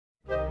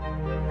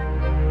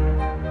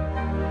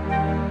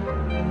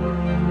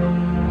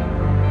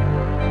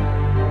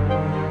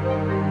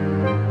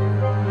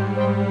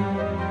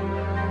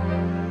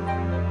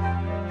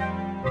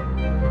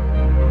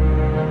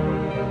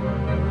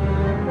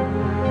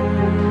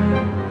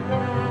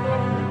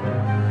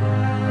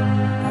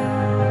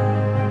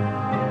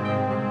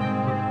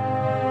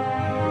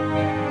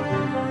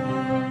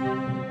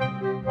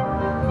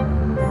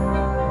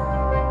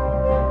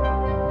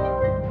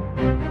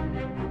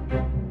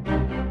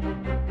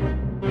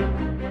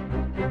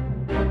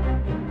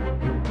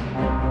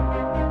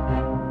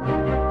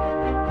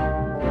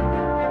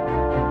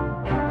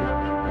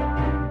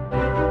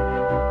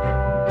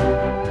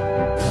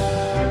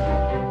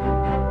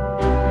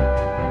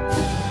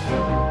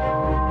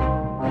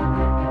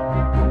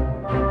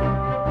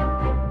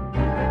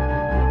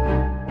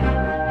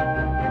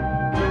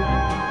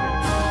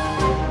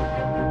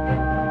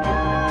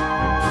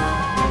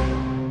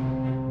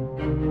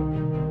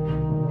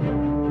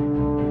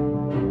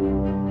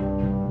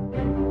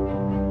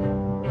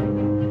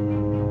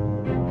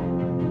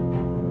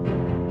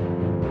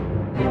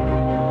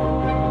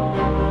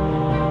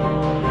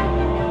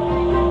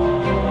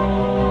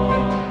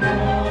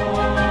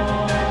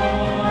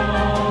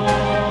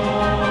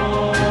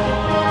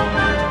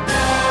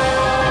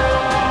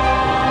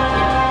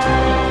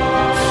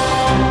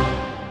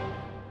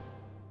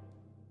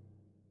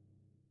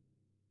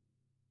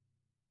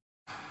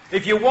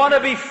If you want to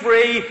be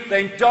free,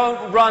 then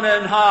don't run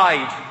and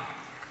hide.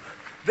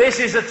 This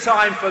is a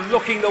time for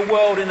looking the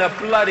world in the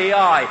bloody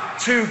eye.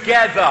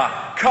 Together.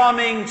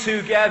 Coming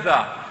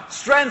together.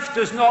 Strength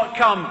does not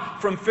come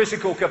from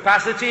physical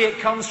capacity. It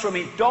comes from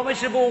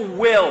indomitable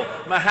will.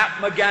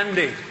 Mahatma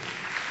Gandhi.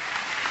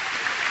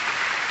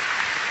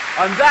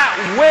 And that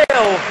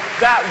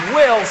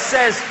will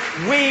says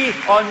we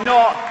are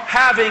not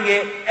having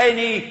it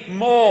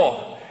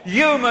anymore.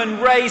 Human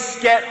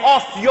race, get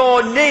off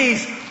your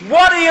knees.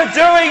 What are you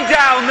doing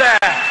down there?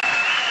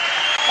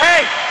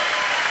 Hey!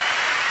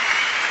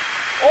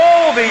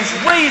 All these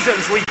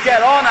reasons we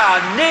get on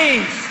our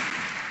knees.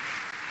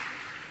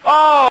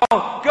 Oh,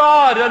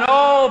 God, and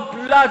oh,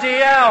 bloody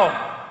hell.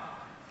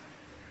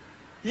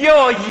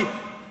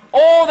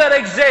 All that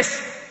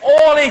exists,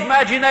 all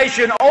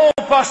imagination, all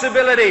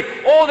possibility,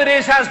 all that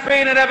is, has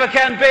been, and ever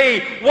can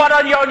be. What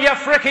are you on your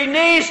frickin'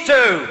 knees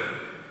to?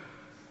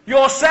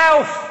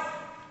 Yourself.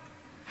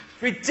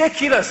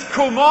 Ridiculous.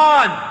 Come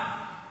on.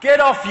 Get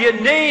off your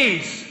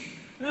knees.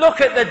 Look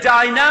at the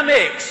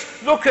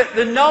dynamics. Look at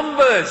the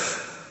numbers.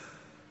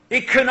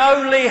 It can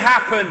only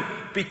happen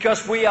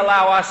because we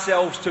allow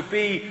ourselves to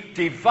be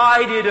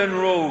divided and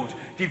ruled.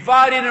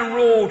 Divided and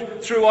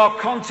ruled through our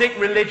occultic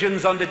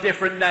religions under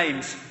different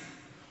names.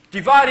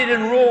 Divided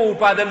and ruled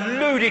by the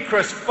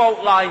ludicrous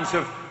fault lines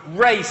of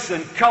race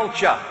and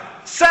culture.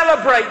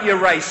 Celebrate your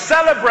race.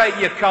 Celebrate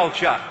your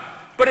culture.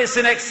 But it's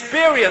an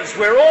experience.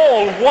 We're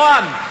all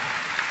one.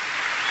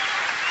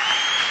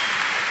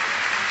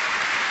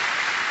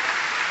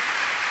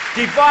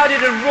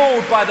 Divided and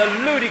ruled by the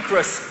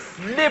ludicrous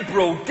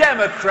Liberal,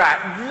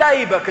 Democrat,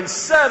 Labour,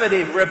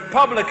 Conservative,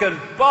 Republican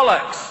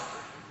bollocks.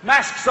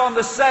 Masks on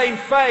the same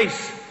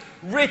face.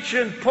 Rich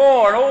and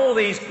poor and all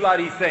these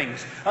bloody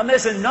things. And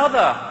there's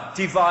another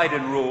divide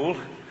and rule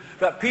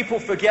that people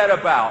forget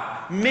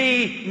about.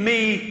 Me,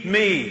 me,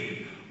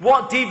 me.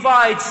 What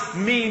divides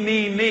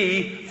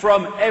me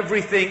from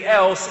everything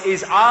else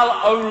is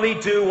I'll only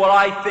do what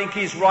I think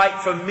is right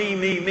for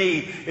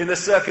me in the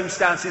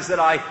circumstances that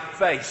I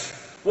face.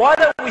 Why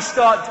don't we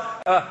start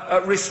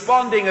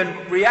responding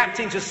and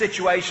reacting to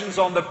situations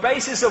on the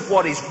basis of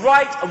what is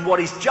right and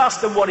what is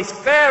just and what is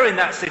fair in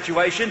that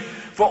situation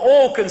for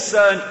all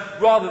concerned,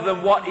 rather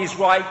than what is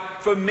right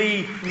for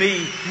me.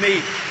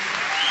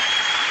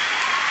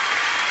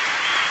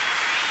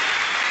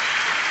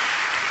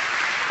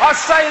 I'll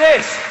say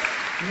this.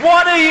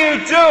 What are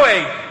you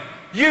doing,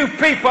 you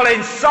people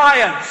in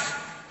science,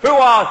 who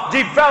are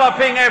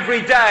developing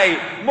every day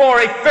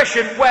more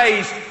efficient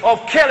ways of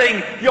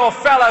killing your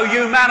fellow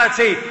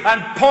humanity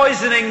and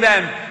poisoning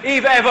them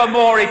ever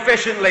more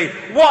efficiently?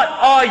 What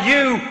are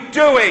you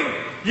doing?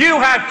 You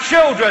have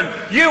children.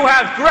 You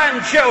have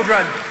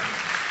grandchildren.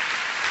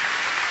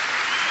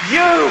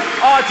 You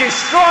are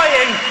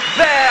destroying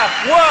their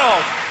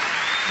world.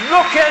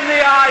 Look in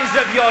the eyes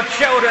of your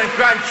children,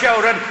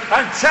 grandchildren,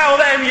 and tell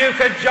them you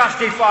can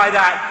justify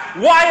that.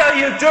 Why are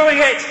you doing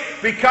it?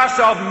 Because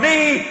of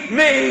me.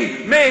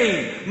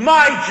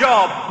 My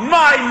job,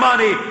 my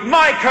money,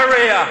 my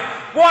career.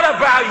 What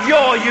about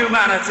your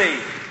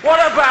humanity? What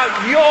about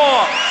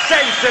your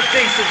sense of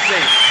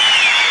decency?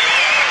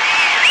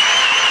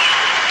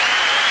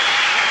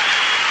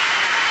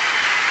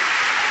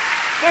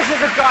 This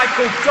is a guy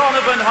called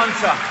Donovan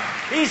Hunter.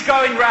 He's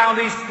going round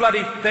these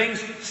bloody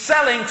things,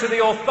 selling to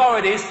the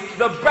authorities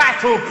the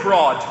battle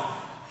prod,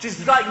 which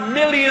is like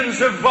millions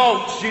of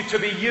volts to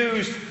be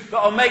used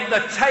that will make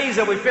the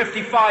taser with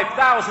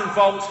 55,000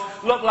 volts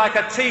look like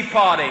a tea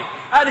party.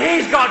 And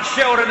he's got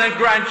children and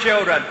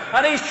grandchildren,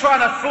 and he's trying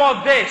to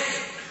flog this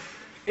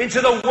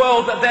into the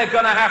world that they're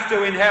going to have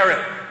to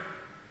inherit.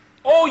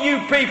 All you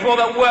people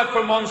that work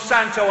for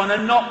Monsanto and are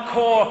not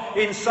core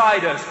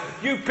insiders,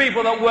 you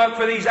people that work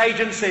for these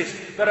agencies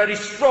that are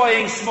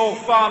destroying small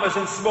farmers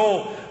and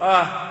small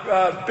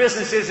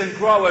businesses and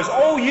growers,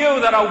 all you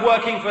that are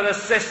working for the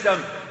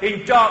system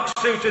in dark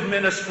suit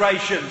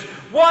administrations,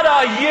 what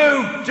are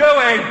you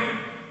doing?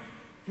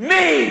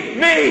 Me.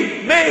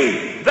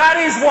 That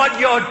is what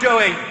you're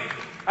doing.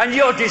 And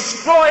you're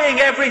destroying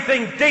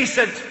everything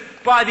decent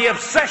by the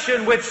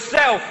obsession with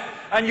self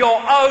and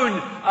your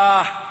own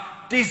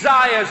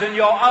desires and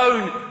your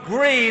own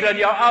greed and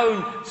your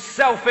own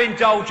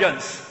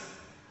self-indulgence.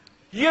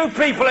 You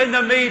people in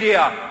the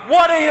media,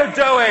 what are you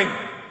doing?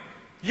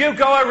 You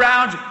go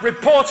around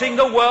reporting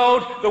the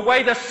world the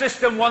way the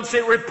system wants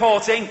it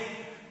reporting,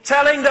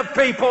 telling the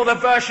people the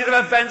version of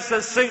events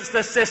that suits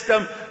the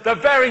system, the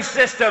very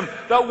system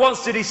that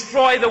wants to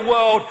destroy the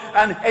world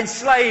and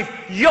enslave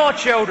your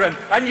children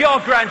and your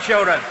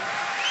grandchildren.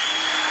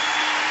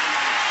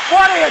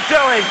 What are you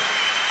doing?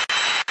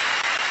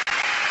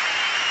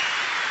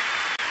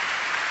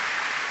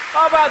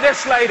 How about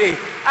this lady,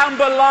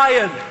 Amber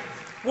Lyon,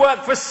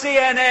 worked for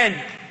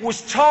CNN,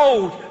 was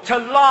told to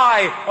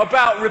lie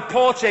about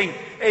reporting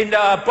in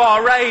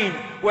Bahrain,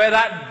 where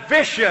that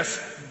vicious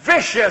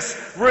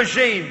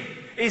regime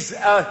is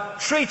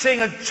treating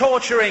and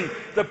torturing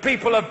the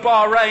people of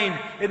Bahrain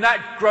in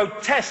that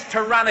grotesque,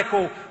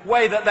 tyrannical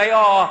way that they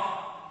are,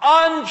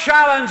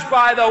 unchallenged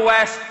by the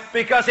West,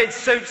 because it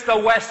suits the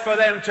West for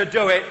them to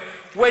do it.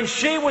 When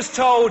she was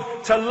told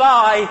to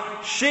lie,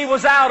 she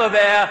was out of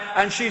there,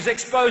 and she's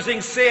exposing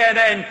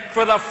CNN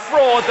for the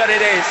fraud that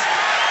it is.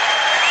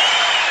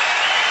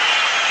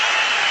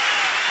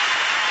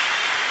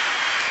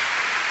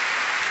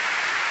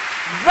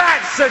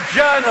 That's a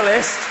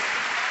journalist.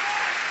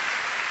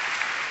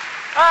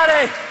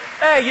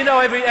 Hey, you know,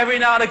 every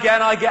now and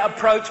again I get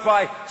approached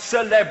by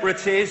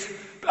celebrities.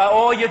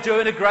 Oh, you're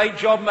doing a great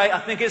job, mate. I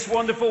think it's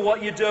wonderful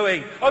what you're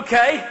doing.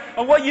 Okay,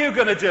 and what are you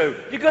going to do?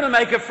 You're going to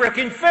make a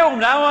frickin' film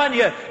now, aren't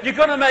you? You're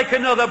going to make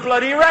another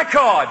bloody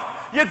record.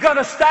 You're going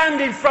to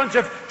stand in front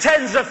of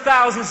tens of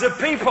thousands of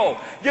people.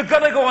 You're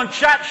going to go on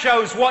chat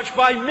shows watched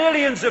by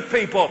millions of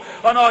people.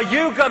 And are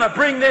you going to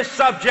bring this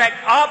subject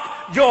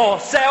up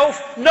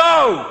yourself?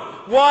 No.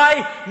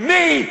 Why?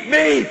 Me.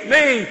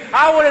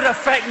 How will it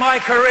affect my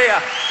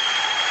career?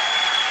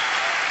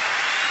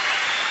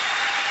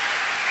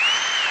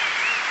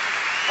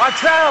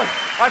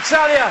 I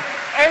tell you,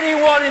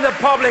 anyone in the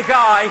public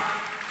eye,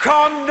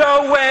 come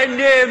nowhere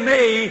near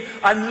me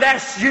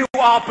unless you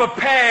are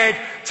prepared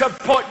to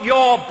put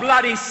your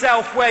bloody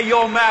self where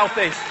your mouth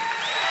is.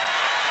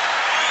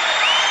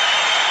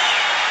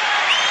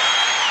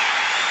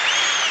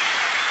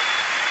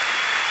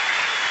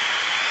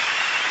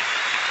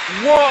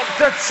 Walk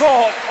the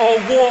talk or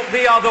walk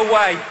the other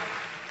way.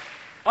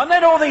 And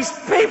then all these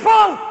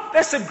people,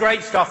 there's some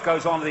great stuff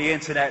goes on the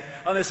internet,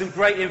 and there's some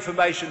great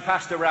information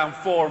passed around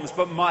forums,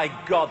 but my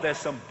God, there's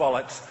some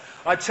bollocks.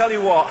 I tell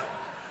you what,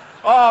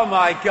 oh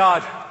my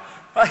God.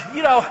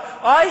 You know,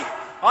 I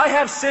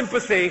have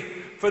sympathy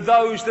for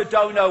those that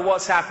don't know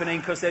what's happening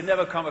because they've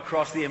never come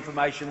across the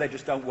information. They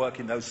just don't work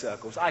in those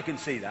circles. I can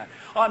see that.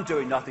 I'm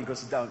doing nothing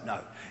because I don't know.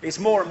 It's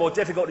more and more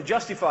difficult to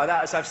justify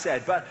that, as I've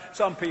said, but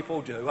some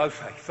people do.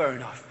 Okay, fair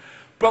enough.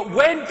 But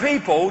when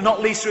people,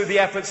 not least through the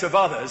efforts of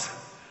others,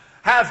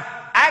 have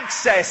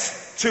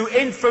access to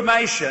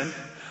information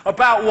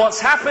about what's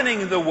happening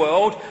in the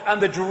world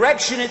and the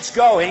direction it's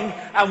going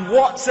and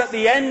what's at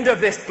the end of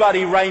this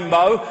bloody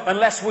rainbow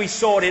unless we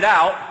sort it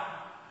out,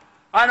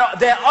 and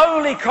their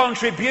only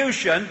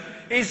contribution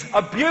is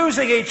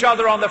abusing each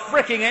other on the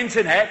fricking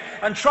internet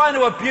and trying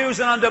to abuse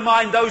and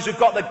undermine those who've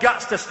got the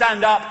guts to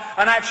stand up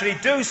and actually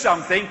do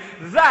something,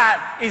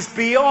 that is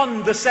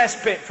beyond the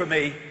cesspit for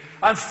me,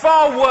 and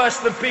far worse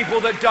than people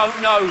that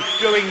don't know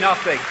doing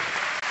nothing.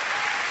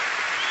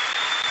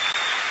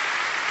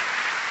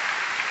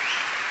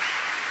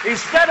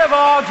 Instead of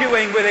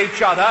arguing with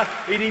each other,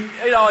 in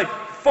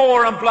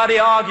forum bloody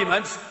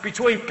arguments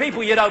between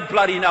people you don't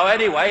bloody know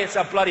anyway, it's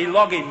a bloody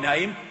login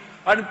name,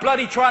 and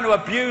bloody trying to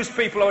abuse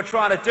people who are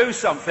trying to do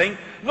something,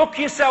 look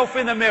yourself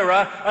in the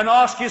mirror and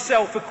ask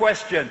yourself a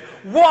question.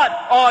 What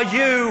are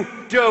you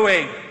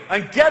doing?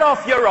 And get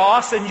off your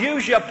arse and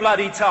use your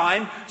bloody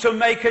time to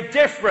make a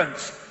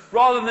difference,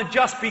 rather than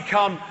just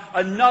become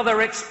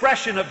another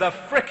expression of the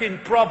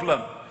frickin'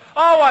 problem.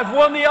 Oh, I've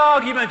won the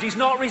argument, he's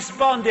not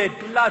responded.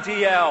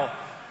 Bloody hell.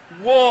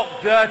 Walk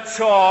the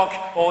talk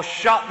or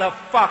shut the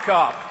fuck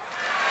up.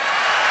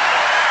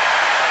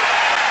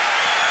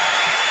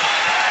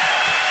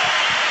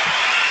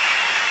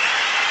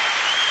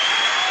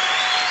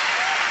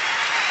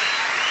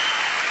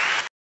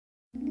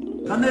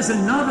 And there's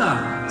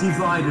another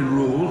divided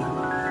rule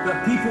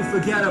that people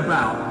forget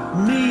about.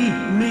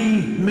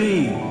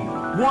 Me.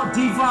 What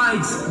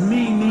divides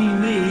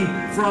me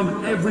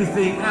from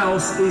everything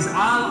else is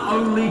I'll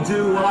only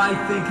do what I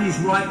think is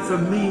right for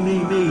me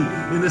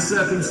in the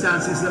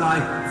circumstances that I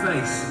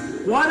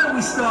face. Why don't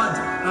we start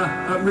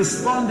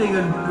responding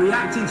and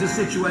reacting to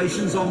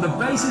situations on the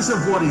basis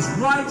of what is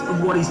right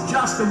and what is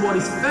just and what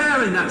is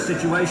fair in that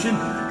situation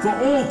for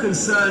all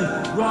concerned,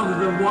 rather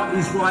than what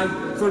is right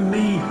for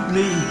me.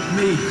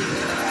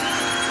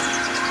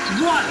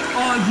 What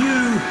are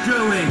you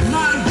doing?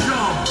 My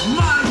job,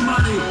 my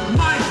money,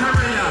 my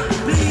career.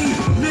 Me.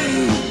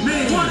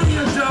 What are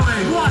you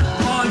doing? What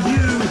are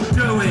you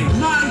doing?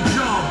 My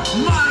job,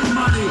 my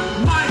money,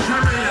 my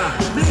career.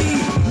 Me.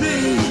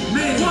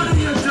 What are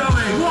you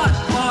doing? What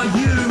are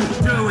you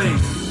doing?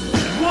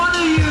 What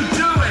are you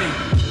doing?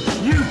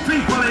 You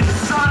people in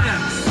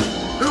science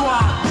who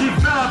are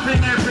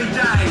developing every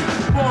day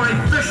more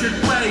efficient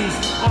ways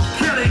of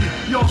killing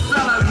your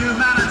fellow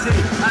humanity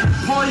and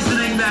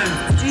poisoning them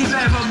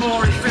ever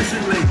more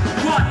efficiently.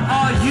 What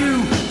are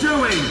you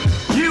doing?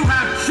 You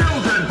have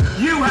children.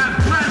 You have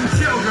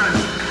grandchildren.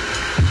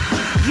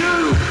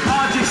 You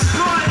are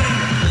destroying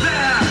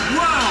their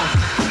world.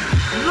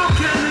 Look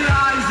in the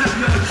eyes of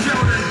your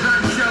children,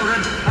 grandchildren,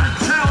 and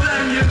tell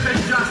them you can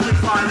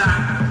justify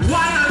that.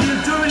 Why are you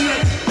doing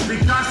it?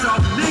 Because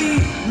of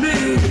me.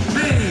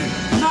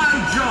 My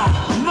job,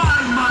 my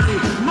money,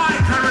 my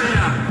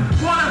career.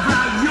 What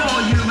about your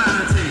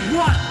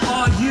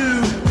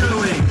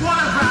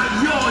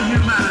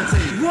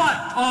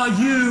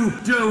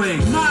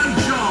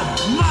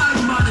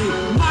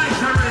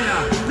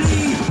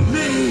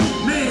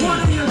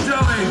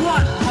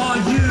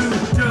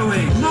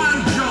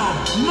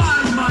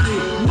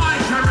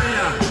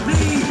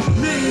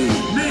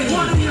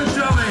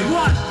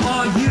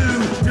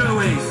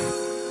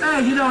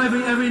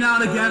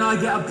I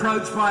get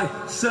approached by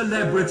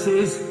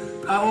celebrities.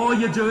 Oh,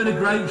 you're doing a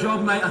great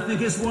job, mate. I think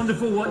it's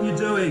wonderful what you're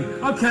doing.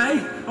 Okay,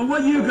 and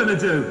what are you going to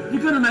do?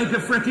 You're going to make a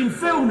freaking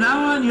film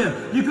now, aren't you?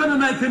 You're going to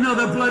make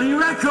another bloody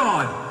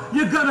record.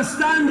 You're going to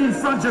stand in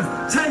front of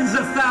tens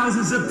of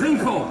thousands of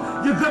people.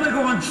 You're going to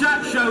go on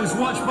chat shows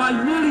watched by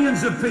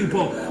millions of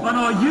people. And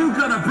are you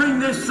going to bring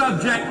this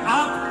subject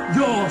up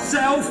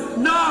yourself?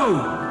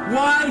 No.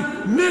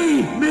 Why?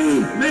 Me.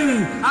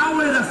 How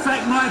will it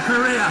affect my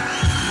career?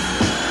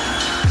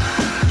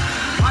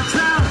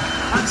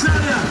 I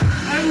tell you,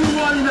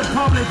 anyone in the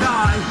public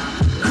eye,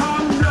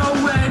 come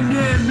nowhere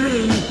near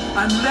me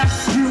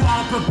unless you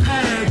are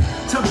prepared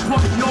to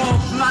put your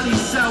bloody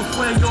self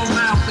where your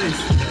mouth is.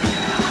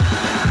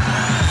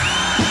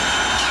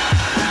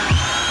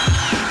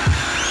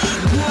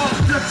 Walk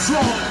the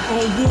talk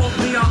or walk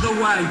the other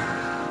way.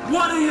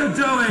 What are you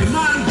doing?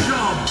 My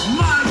job,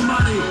 my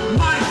money,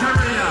 my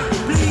career.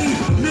 Me.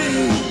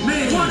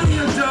 What are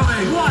you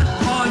doing? What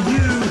are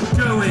you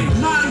doing?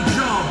 My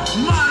job,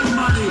 my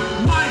money,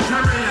 my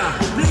career.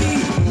 Me.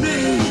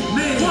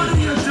 What are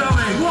you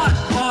doing? What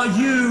are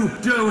you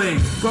doing?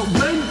 But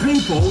when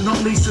people,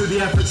 not least through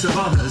the efforts of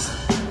others,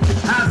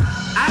 have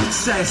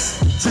access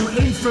to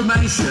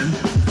information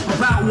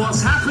about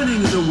what's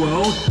happening in the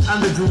world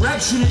and the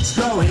direction it's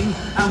going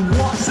and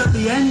what's at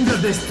the end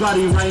of this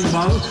bloody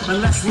rainbow,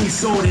 unless we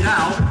sort it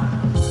out,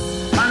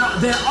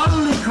 and their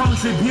only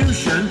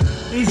contribution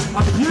is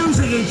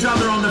abusing each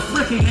other on the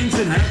freaking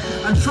internet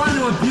and trying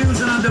to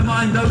abuse and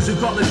undermine those who've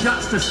got the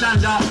guts to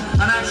stand up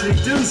and actually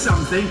do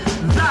something,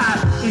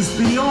 that is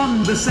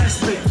beyond the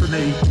cesspit for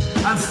me,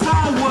 and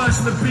far worse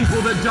than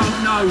people that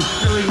don't know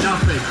doing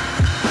nothing.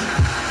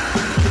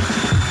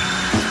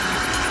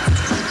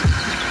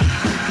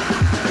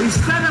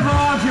 Instead of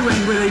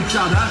arguing with each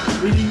other,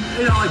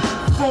 like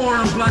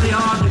forum bloody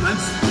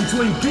arguments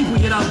between people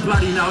you don't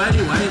bloody know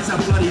anyway, it's a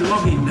bloody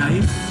logging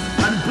name,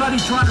 and bloody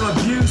trying to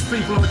abuse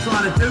people who are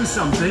trying to do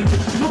something,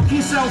 look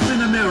yourself in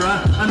the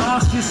mirror and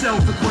ask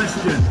yourself the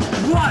question,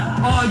 what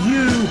are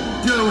you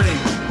doing?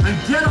 And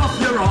get off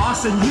your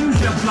arse and use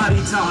your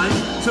bloody time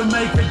to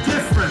make a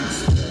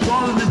difference,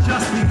 rather than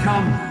just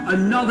become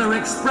another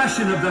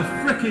expression of the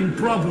frickin'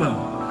 problem.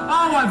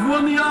 Oh, I've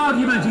won the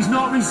argument, he's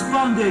not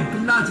responded,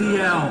 bloody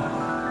hell.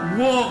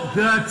 Walk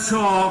the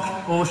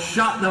talk or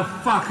shut the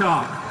fuck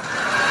up.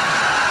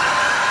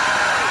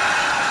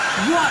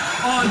 What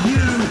are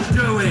you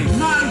doing?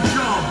 My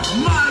job,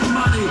 my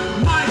money,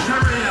 my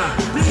career.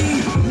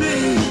 Me.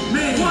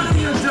 What are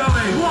you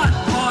doing? What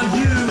are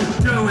you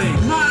doing?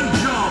 My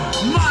job,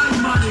 my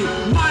money,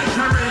 my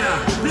career.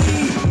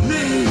 Me.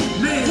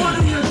 What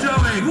are you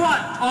doing?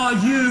 What are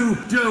you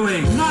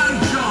doing? My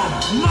job,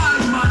 my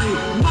money,